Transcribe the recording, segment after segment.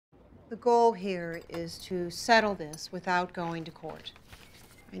The goal here is to settle this without going to court.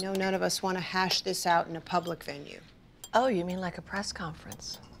 I know none of us want to hash this out in a public venue. Oh, you mean like a press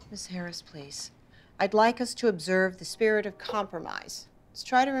conference? Miss Harris, please. I'd like us to observe the spirit of compromise. Let's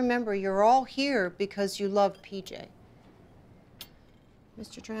try to remember you're all here because you love PJ.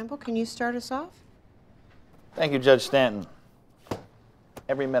 Mr. Tramble, can you start us off? Thank you, Judge Stanton.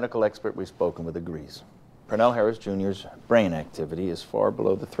 Every medical expert we've spoken with agrees. Pernell Harris Jr.'s brain activity is far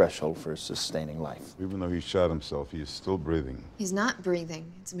below the threshold for sustaining life. Even though he shot himself, he is still breathing. He's not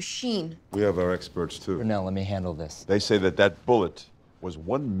breathing. It's a machine. We have our experts, too. Pernell, let me handle this. They say that that bullet was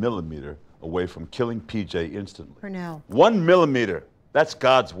 1 millimeter away from killing PJ instantly. Pernell. 1 millimeter. That's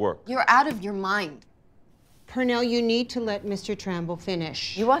God's work. You're out of your mind. Pernell, you need to let Mr. Tramble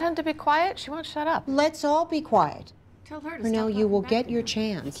finish. You want him to be quiet? She won't shut up. Let's all be quiet. Tell her to Pernell, you will get your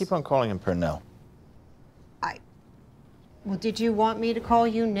chance. You keep on calling him Pernell. Well, did you want me to call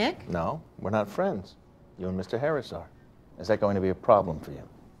you Nick? No, we're not friends. You and Mr. Harris are. Is that going to be a problem for you?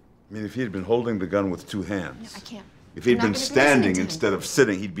 I mean, if he'd been holding the gun with 2 hands. No, I can't. If he'd been standing instead of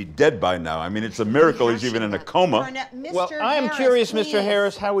sitting, he'd be dead by now. I mean, it's a miracle he's even in a coma. Well, I am curious, Mr.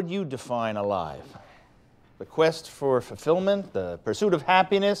 Harris, how would you define alive? The quest for fulfillment, the pursuit of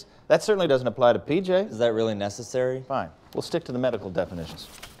happiness, that certainly doesn't apply to PJ. Is that really necessary? Fine. We'll stick to the medical definitions.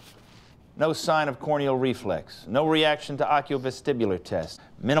 No sign of corneal reflex, no reaction to oculovestibular tests,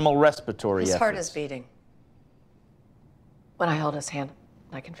 minimal respiratory efforts. His heart is beating. When I hold his hand,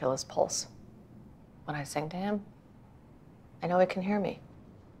 I can feel his pulse. When I sing to him, I know he can hear me.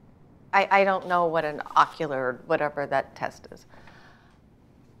 I don't know what an ocular, whatever that test is.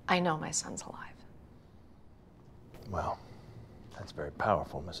 I know my son's alive. Well, that's very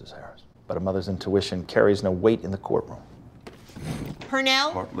powerful, Mrs. Harris. But a mother's intuition carries no weight in the courtroom.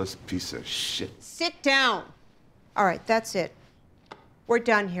 Pernell? Heartless piece of shit. Sit down. All right, that's it. We're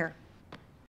done here.